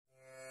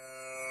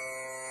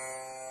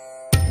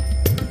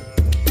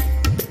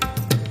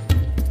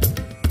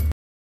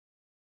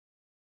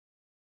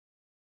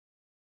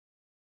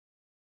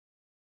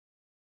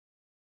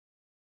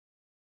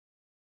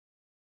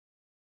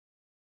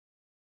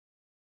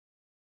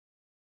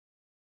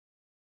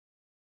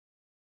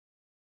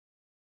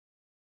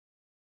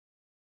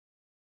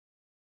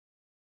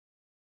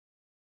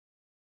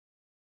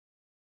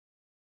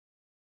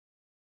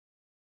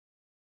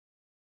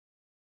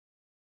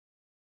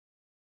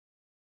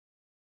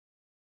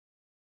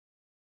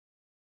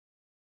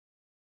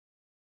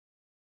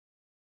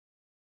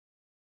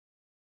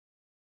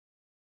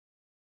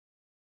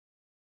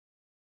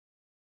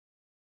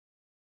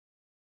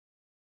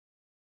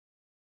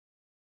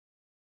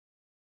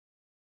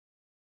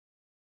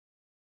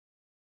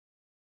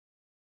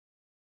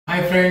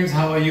Hi friends,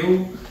 how are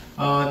you?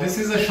 This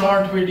is a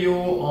short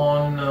video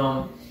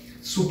on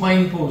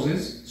supine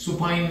poses.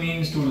 Supine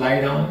means to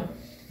lie down.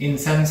 In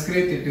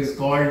Sanskrit it is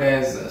called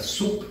as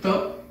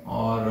Supta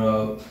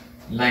or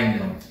lying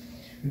down.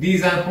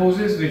 These are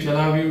poses which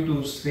allow you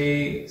to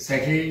stay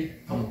settled,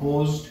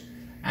 composed,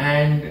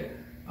 and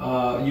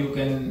you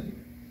can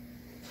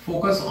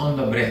focus on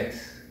the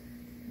breath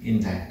in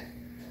that.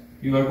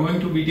 You are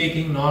going to be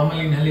taking normal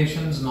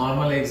inhalations,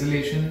 normal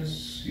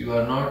exhalations. You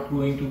are not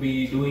going to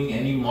be doing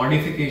any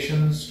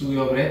modifications to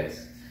your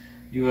breath.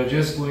 You are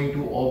just going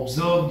to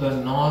observe the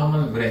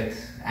normal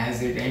breath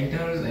as it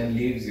enters and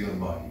leaves your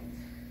body.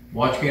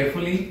 Watch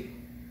carefully.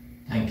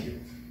 Thank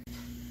you.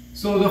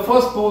 So the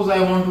first pose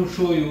I want to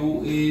show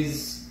you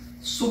is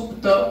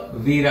Supta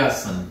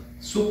Virasana.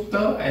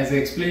 Supta, as I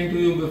explained to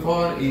you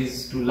before,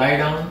 is to lie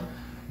down.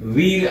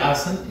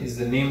 Virasana is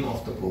the name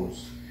of the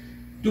pose.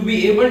 To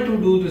be able to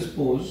do this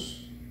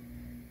pose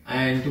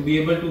and to be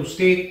able to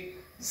stay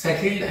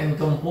settled and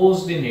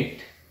composed in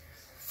it,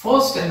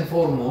 first and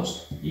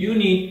foremost you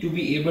need to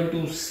be able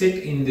to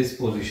sit in this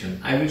position.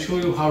 I will show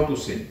you how to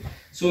sit.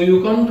 So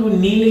you come to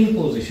kneeling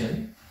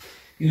position,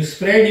 you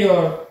spread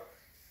your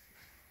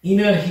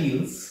inner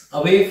heels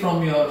away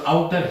from your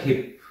outer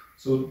hip.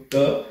 So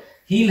the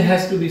heel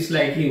has to be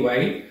slightly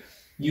wide.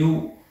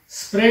 You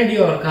spread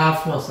your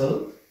calf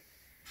muscle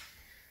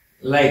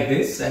like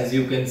this, as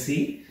you can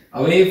see,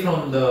 away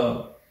from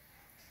the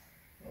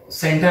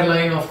center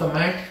line of the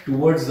mat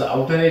towards the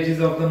outer edges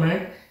of the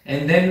mat,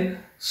 and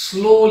then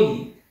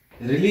slowly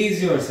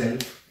release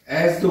yourself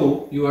as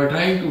though you are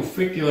trying to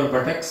fit your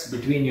buttocks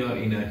between your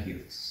inner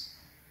heels.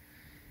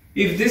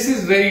 If this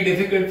is very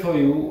difficult for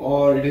you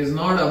or it is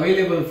not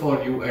available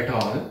for you at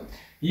all,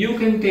 you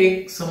can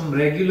take some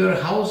regular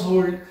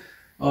household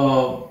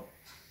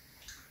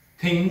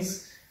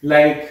things,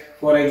 like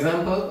for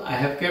example, I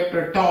have kept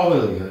a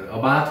towel here,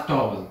 a bath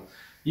towel.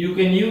 You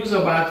can use a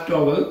bath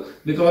towel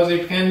because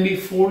it can be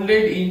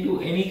folded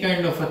into any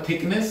kind of a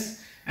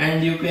thickness,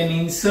 and you can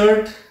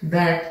insert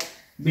that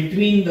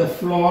between the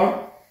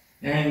floor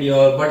and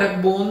your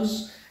buttock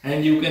bones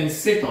and you can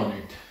sit on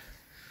it.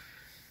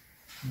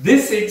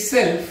 This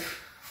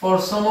itself,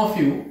 for some of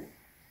you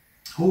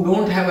who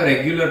don't have a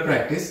regular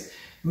practice,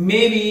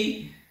 may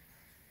be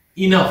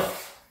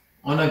enough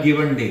on a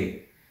given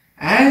day.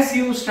 As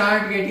you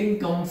start getting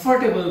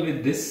comfortable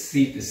with this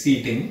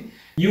seating,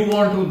 you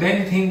want to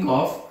then think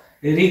of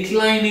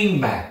reclining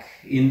back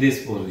in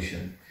this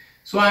position.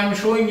 So I am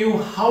showing you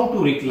how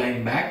to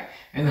recline back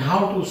and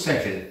how to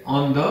settle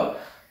on the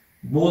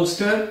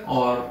bolster,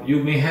 or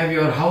you may have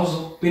your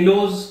house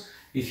pillows.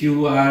 If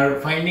you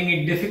are finding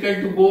it difficult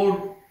to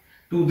go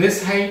to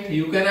this height,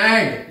 you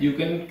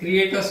can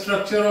create a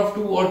structure of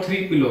 2 or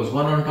 3 pillows,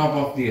 one on top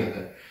of the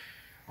other.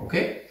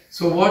 Okay,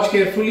 so watch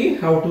carefully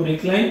how to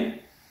recline.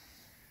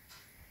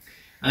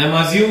 I am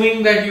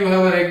assuming that you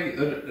have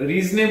a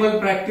reasonable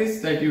practice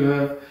that you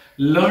have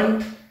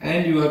learned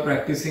and you are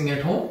practicing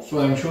at home. So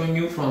I am showing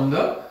you from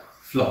the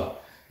floor.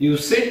 You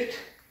sit,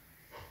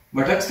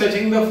 buttocks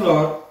touching the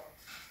floor,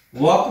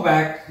 walk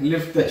back,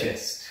 lift the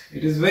chest.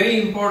 It is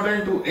very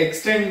important to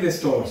extend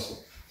this torso.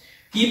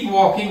 Keep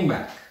walking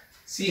back.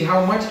 See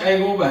how much I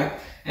go back,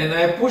 and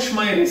I push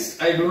my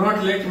wrist. I do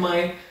not let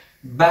my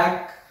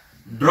back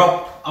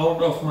drop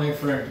out of my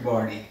front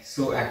body.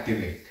 So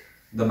activate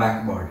the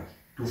back body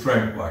to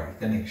front body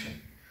connection.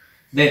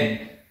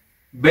 Then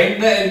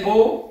bend the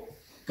elbow,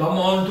 come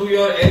on to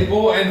your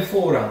elbow and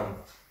forearm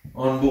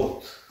on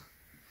both,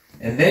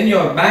 and then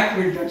your back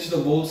will touch the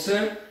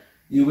bolster.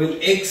 You will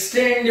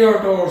extend your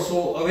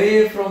torso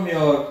away from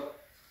your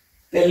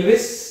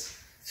pelvis.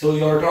 So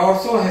your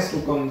torso has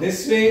to come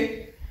this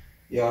way,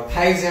 your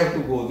thighs have to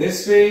go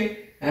this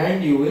way,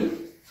 and you will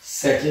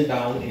settle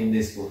down in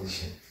this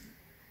position.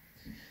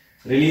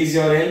 Release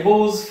your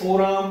elbows,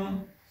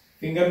 forearm,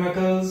 finger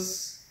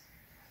knuckles.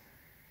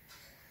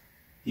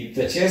 Keep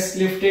the chest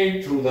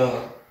lifted through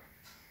the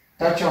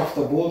touch of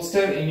the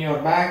bolster in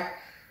your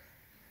back.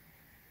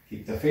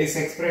 Keep the face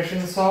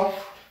expression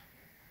soft.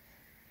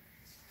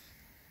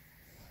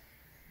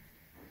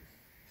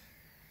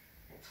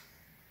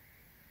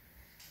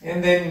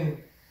 And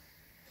then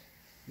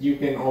you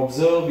can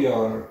observe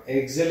your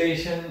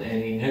exhalation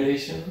and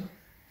inhalation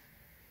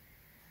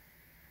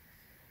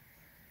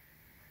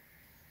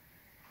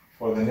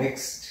for the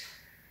next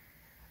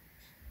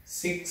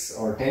 6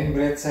 or 10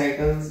 breath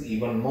cycles,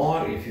 even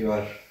more if you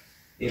are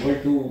able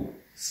to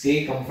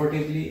stay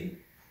comfortably.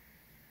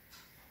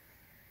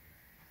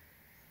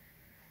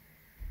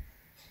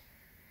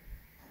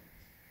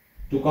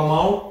 To come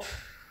out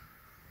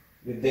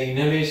with the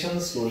inhalation,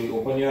 slowly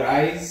open your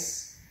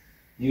eyes.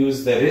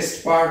 Use the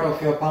wrist part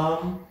of your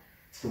palm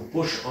to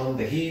push on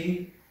the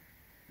heel.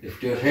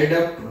 Lift your head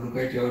up to look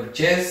at your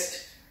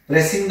chest.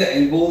 Pressing the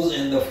elbows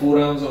and the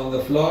forearms on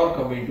the floor,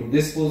 come into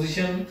this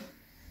position.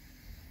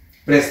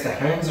 Press the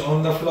hands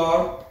on the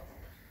floor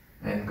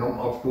and come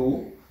up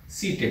to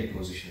seated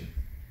position.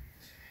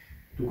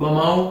 To come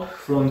out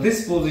from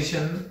this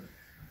position,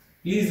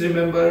 Please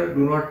remember,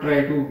 do not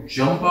try to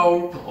jump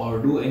out or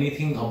do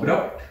anything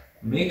abrupt.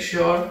 Make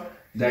sure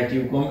that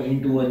you come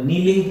into a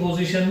kneeling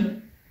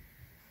position,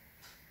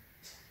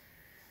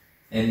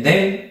 and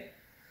then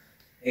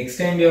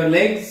extend your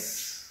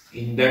legs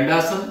in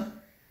Dandasana.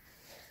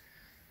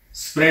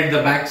 Spread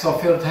the backs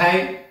of your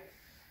thigh,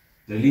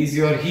 release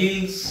your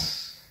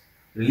heels,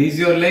 release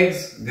your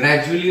legs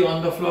gradually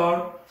on the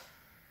floor.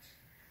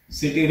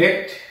 Sit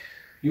erect.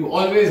 You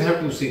always have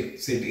to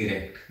sit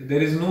erect.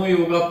 There is no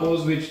yoga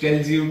pose which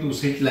tells you to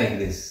sit like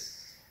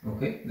this.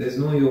 Okay, there is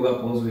no yoga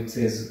pose which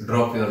says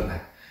drop your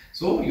back.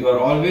 So you are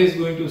always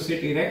going to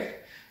sit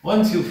erect.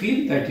 Once you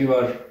feel that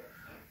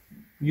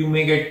you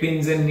may get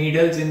pins and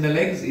needles in the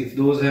legs. If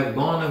those have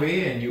gone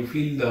away and you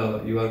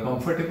feel you are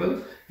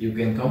comfortable, you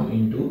can come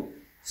into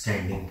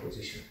standing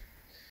position.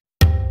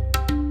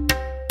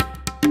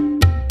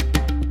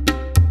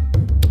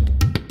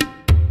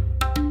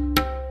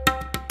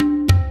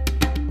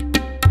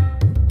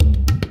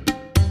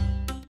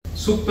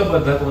 Supta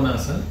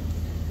Virasana.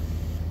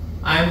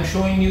 I am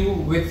showing you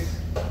with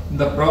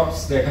the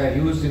props that are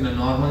used in a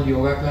normal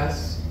yoga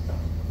class.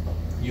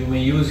 You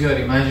may use your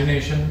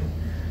imagination,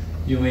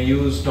 you may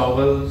use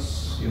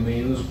towels, you may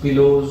use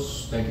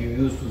pillows that you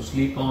use to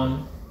sleep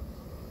on,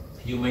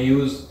 you may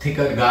use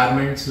thicker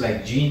garments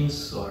like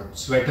jeans or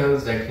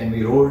sweaters that can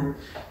be rolled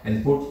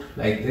and put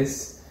like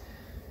this.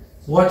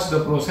 Watch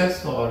the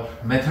process or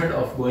method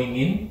of going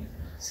in.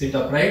 Sit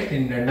upright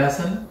in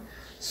Dandasana.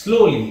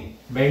 Slowly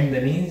bend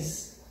the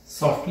knees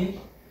softly.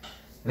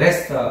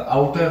 Rest the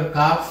outer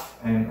calf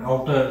and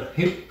outer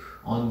hip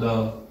on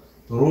the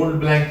rolled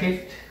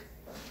blanket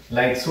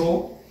like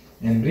so,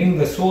 and bring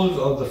the soles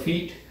of the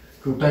feet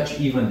to touch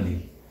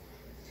evenly.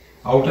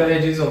 Outer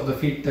edges of the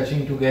feet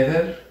touching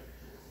together.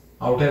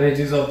 Outer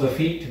edges of the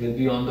feet will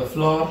be on the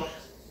floor.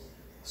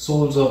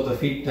 Soles of the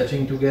feet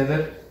touching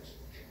together.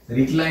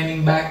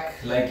 Reclining back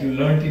like you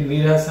learnt in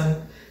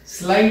Virasana.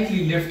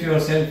 Slightly lift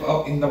yourself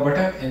up in the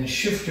buttock and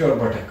shift your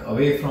buttock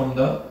away from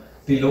the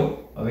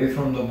pillow, away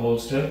from the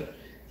bolster.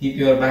 Keep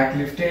your back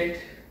lifted.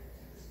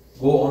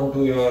 Go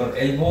onto your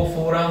elbow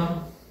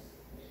forearm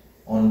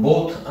on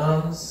both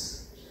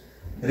arms.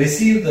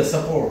 Receive the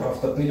support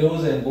of the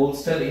pillows and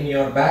bolster in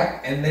your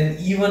back, and then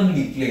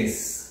evenly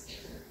place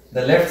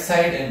the left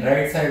side and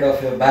right side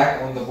of your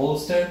back on the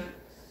bolster.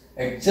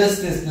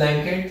 Adjust this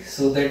blanket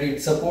so that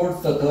it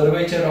supports the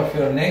curvature of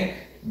your neck,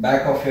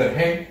 back of your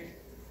head.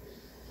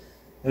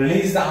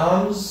 Release the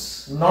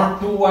arms, not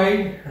too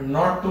wide,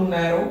 not too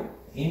narrow,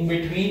 in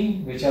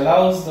between, which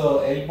allows the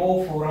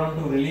elbow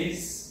forearm to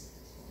release.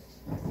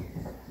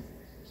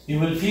 You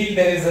will feel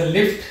there is a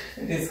lift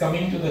that is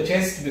coming to the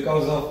chest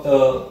because of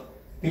the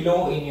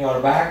pillow in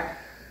your back.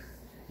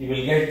 You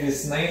will get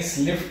this nice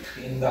lift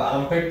in the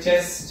armpit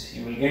chest.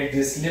 You will get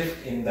this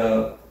lift in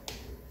the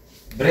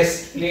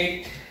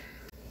breastplate.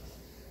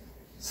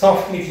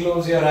 Softly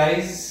close your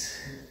eyes.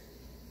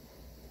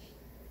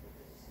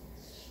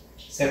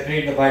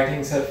 Separate the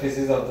biting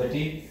surfaces of the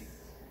teeth.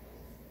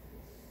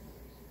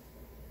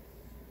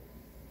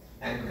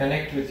 And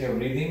connect with your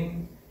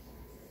breathing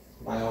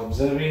by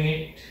observing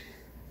it.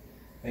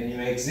 When you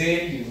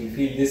exhale, you will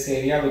feel this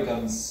area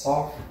becomes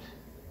soft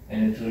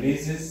and it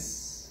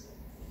releases.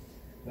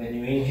 When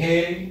you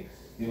inhale,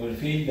 you will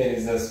feel there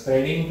is a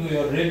spreading to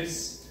your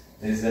ribs,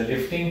 there is a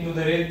lifting to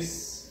the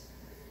ribs.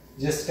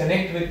 Just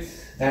connect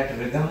with that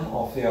rhythm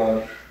of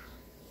your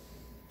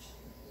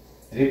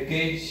rib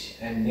cage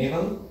and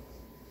navel.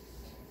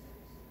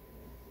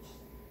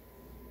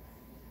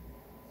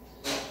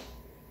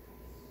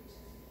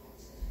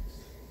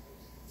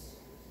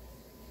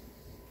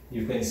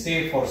 You can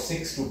stay for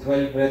 6 to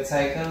 12 breath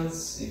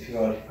cycles. If you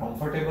are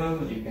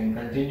comfortable, you can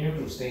continue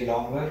to stay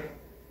longer.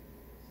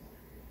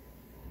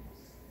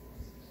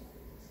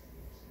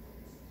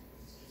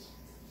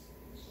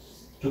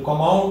 To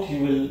come out,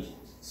 you will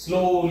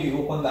slowly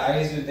open the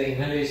eyes with the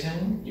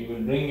inhalation. You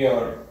will bring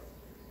your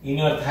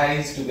inner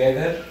thighs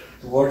together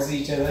towards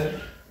each other.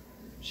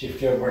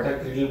 Shift your buttock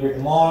a little bit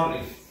more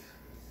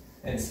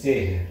and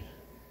stay here.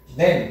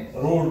 Then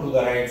roll to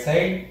the right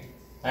side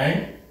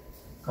and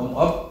come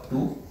up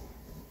to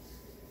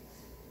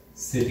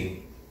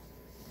sitting.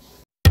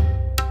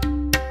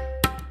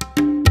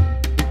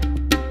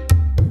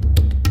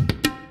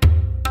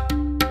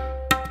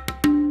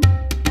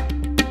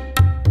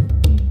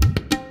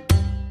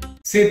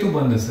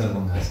 Setubandha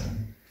Sarvangasana.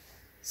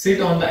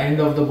 Sit on the end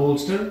of the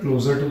bolster,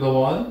 closer to the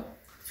wall,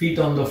 feet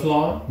on the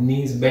floor,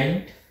 knees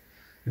bent.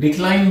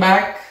 Recline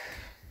back.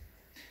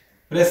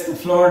 Press the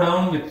floor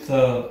down with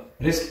the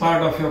wrist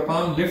part of your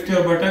palm. Lift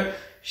your buttock.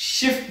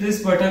 Shift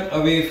this buttock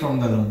away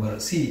from the lumbar.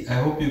 See, I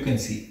hope you can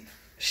see.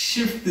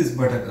 Shift this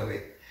buttock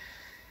away.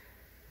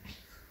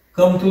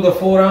 Come to the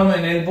forearm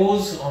and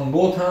elbows on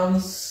both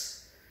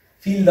arms.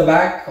 Feel the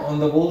back on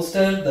the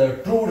bolster,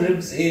 the true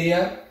ribs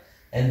area.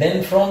 And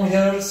then from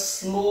here,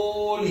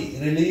 slowly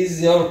release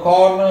your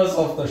corners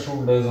of the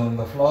shoulders on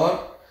the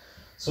floor.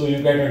 So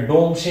you get a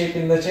dome shape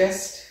in the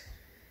chest.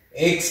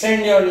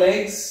 Extend your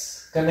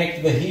legs.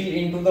 Connect the heel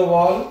into the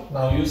wall.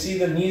 Now you see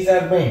the knees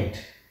are bent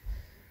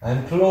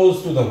and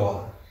close to the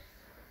wall.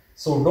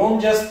 So don't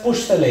just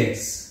push the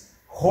legs.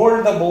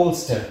 Hold the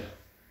bolster.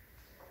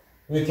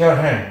 with your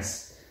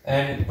hands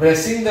and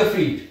pressing the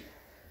feet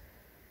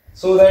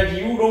so that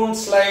you don't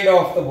slide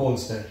off the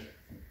bolster.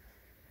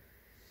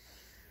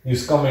 You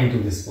come into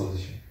this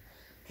position.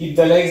 Keep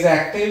the legs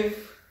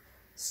active,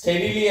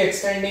 steadily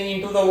extending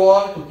into the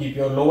wall to keep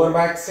your lower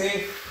back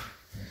safe.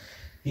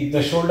 Keep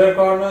the shoulder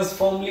corners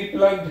firmly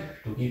plugged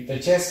to keep the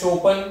chest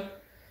open.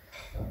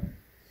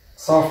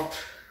 Soft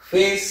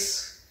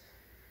face,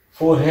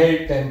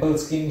 forehead, temple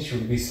skin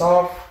should be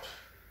soft.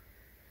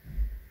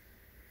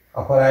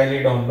 Upper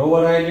eyelid on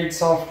lower eyelid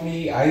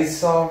softly, eyes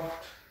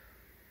soft.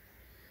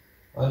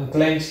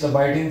 Unclench the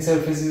biting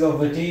surfaces of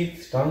the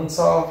teeth, tongue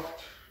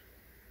soft.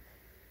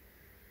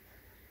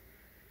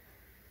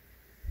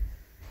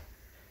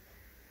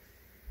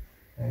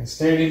 And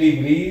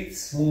steadily breathe,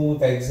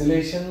 smooth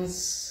exhalations,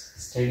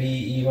 steady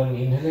even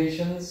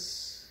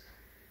inhalations.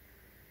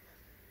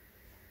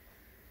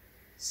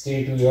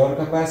 Stay to your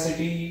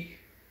capacity.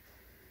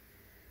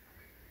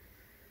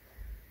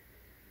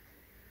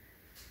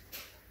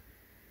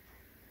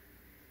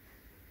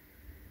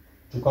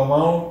 To come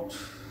out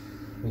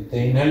with the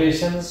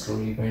inhalation,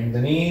 slowly bend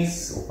the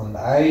knees, open the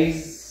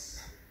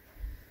eyes.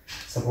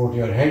 Support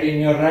your head in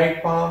your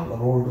right palm,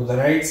 roll to the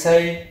right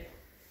side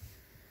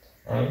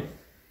and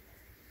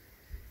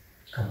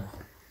come on.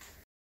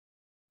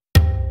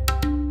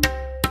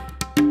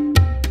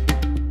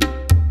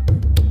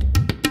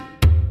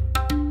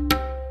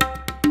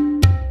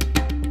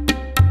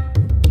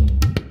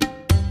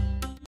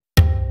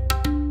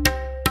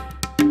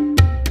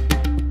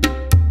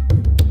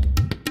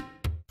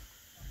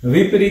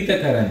 Viparita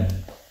Karani.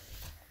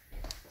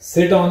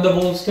 Sit on the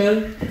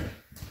bolster,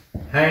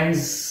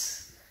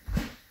 hands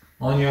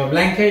on your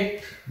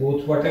blanket,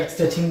 both buttocks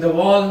touching the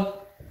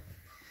wall.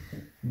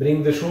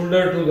 Bring the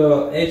shoulder to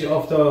the edge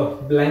of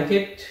the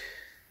blanket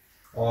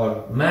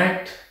or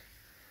mat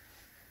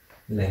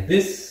like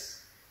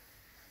this.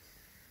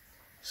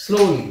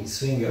 Slowly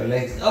swing your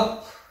legs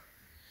up,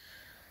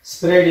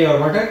 spread your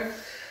buttock,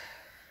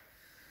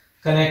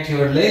 connect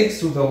your legs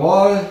to the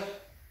wall,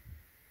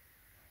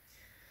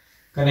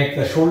 connect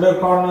the shoulder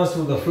corners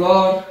to the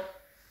floor.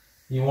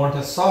 You want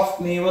a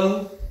soft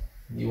navel,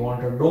 you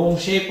want a dome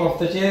shape of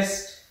the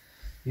chest,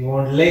 you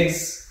want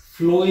legs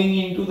flowing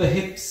into the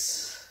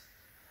hips.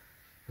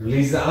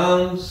 Release the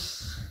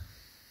arms.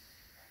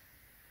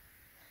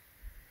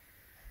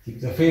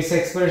 Keep the face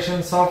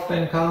expression soft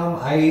and calm.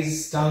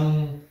 Eyes,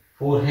 tongue,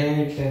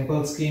 forehead,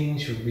 temple skin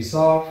should be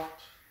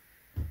soft.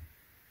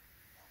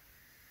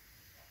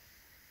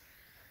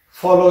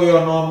 Follow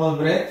your normal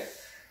breath.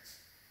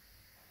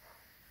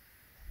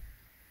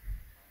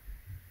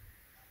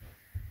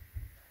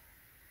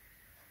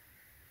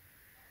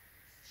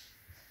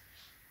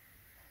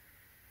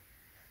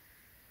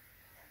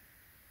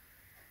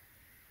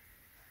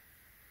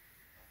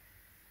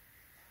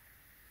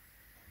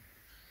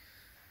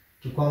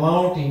 To come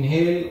out,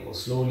 inhale,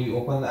 slowly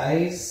open the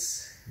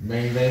eyes,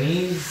 bend the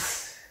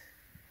knees,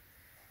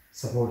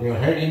 support your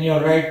head in your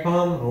right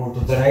palm, roll to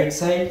the right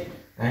side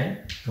and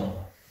come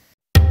on.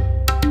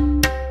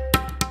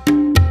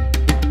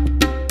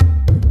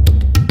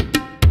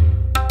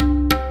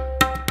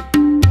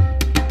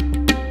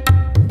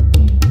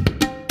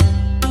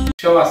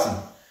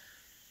 Savasana.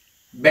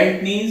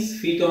 Bent knees,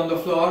 feet on the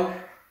floor,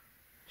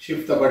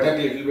 shift the buttock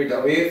a little bit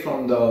away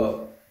from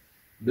the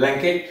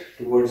blanket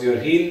towards your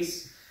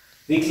heels.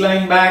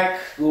 Recline back,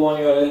 go on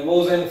your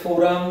elbows and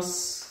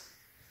forearms.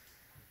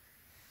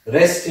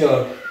 Rest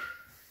your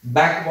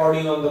back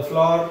body on the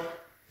floor.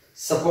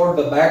 Support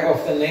the back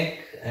of the neck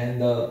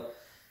and the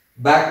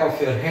back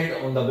of your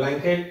head on the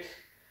blanket.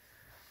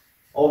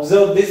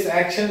 Observe this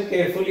action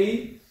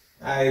carefully.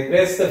 I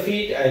press the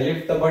feet, I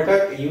lift the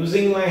buttock.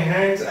 Using my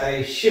hands,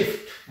 I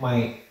shift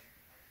my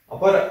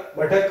upper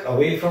buttock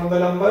away from the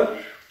lumbar.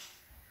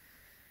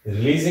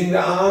 Releasing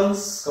the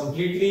arms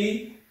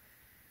completely.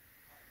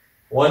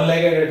 One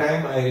leg at a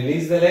time, I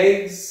release the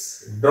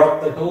legs,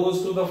 drop the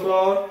toes to the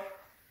floor.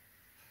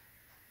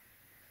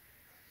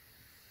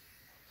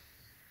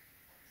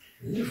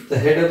 Lift the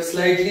head up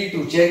slightly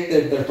to check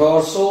that the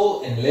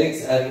torso and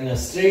legs are in a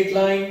straight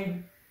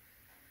line.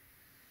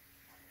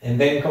 And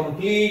then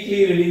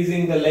completely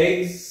releasing the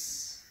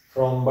legs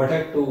from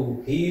buttock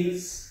to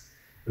heels.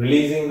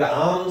 Releasing the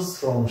arms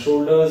from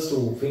shoulders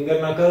to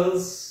finger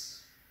knuckles.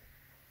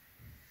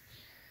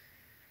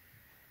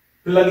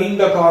 Plugging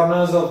the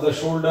corners of the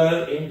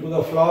shoulder into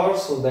the floor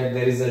so that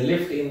there is a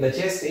lift in the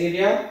chest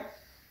area.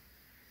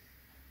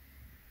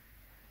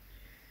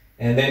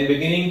 And then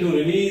beginning to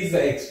release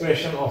the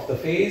expression of the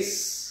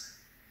face,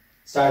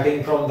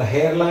 starting from the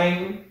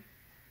hairline,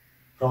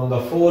 from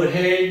the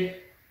forehead,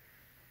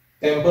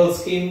 temple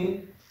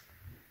skin.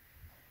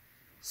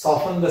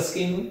 Soften the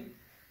skin,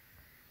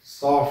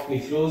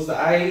 softly close the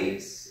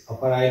eyes,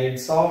 upper eyelid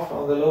soft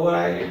on the lower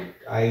eyelid,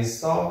 eyes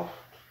soft.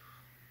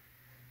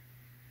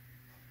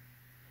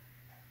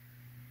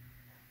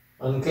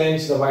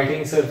 Unclench the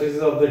biting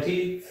surfaces of the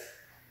teeth.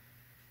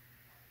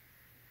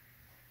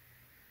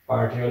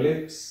 Part your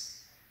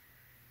lips.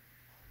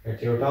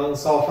 Let your tongue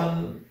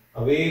soften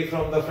away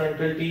from the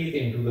frontal teeth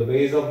into the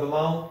base of the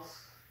mouth.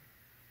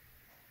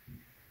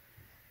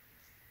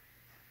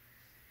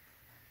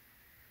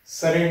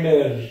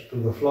 Surrender to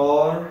the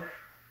floor.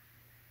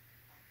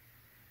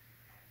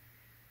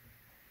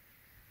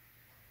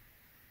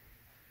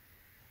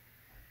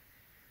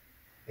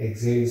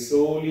 Exhale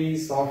slowly,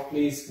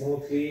 softly,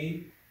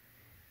 smoothly.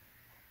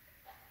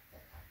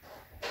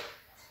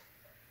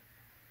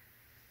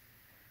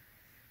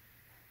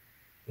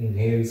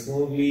 Inhale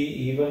smoothly,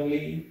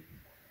 evenly,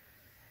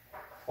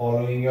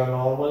 following your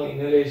normal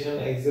inhalation,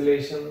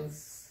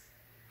 exhalations.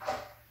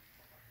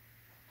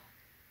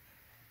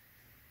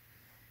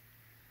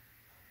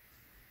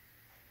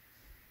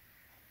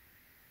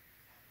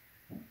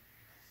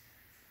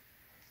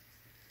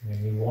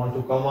 When you want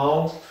to come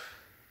out,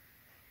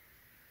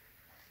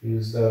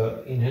 use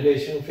the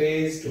inhalation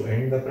phase to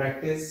end the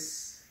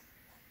practice.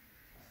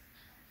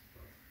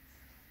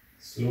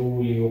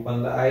 Slowly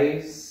open the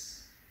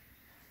eyes,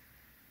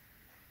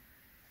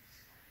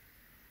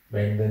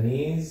 bend the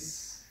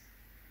knees,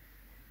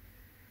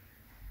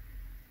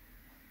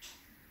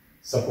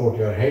 support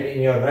your head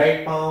in your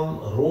right palm,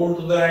 roll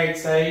to the right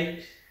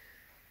side.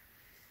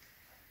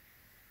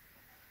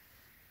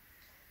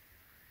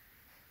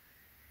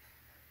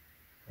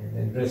 And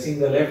then pressing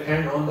the left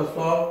hand on the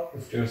floor,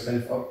 lift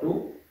yourself up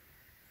to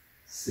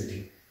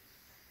sitting.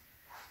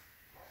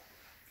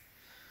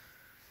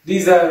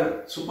 These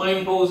are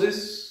supine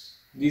poses.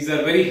 These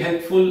are very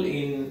helpful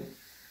in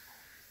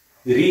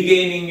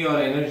regaining your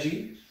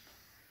energy.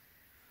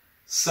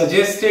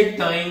 Suggested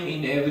time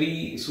in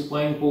every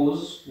supine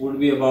pose would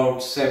be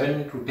about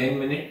 7 to 10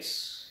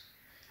 minutes.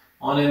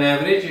 On an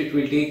average, it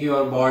will take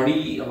your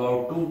body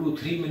about 2 to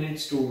 3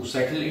 minutes to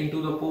settle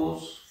into the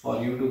pose,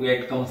 for you to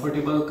get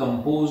comfortable,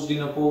 composed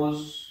in a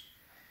pose.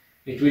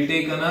 It will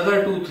take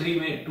another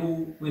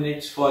 2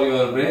 minutes for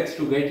your breath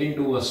to get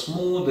into a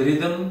smooth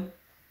rhythm.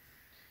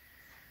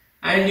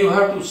 And you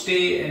have to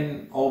stay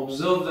and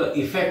observe the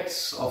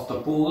effects of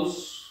the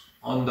pose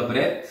on the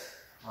breath,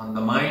 on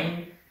the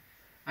mind,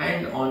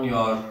 and on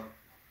your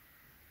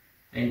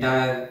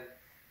entire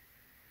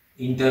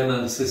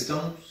internal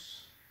systems.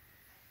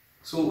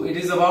 So it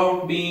is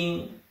about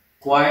being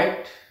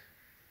quiet.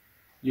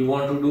 You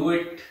want to do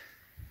it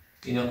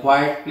in a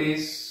quiet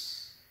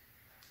place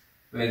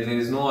where there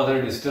is no other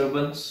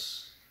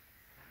disturbance.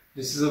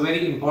 This is a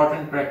very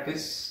important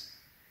practice,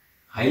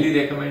 highly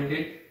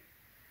recommended.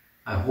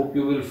 I hope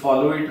you will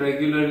follow it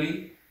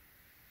regularly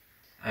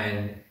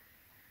and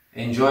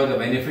enjoy the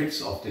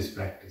benefits of this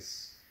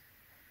practice.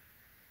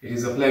 It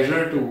is a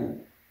pleasure to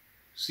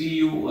see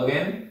you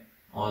again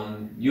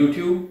on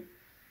YouTube.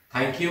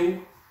 Thank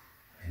you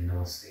and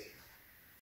namaste.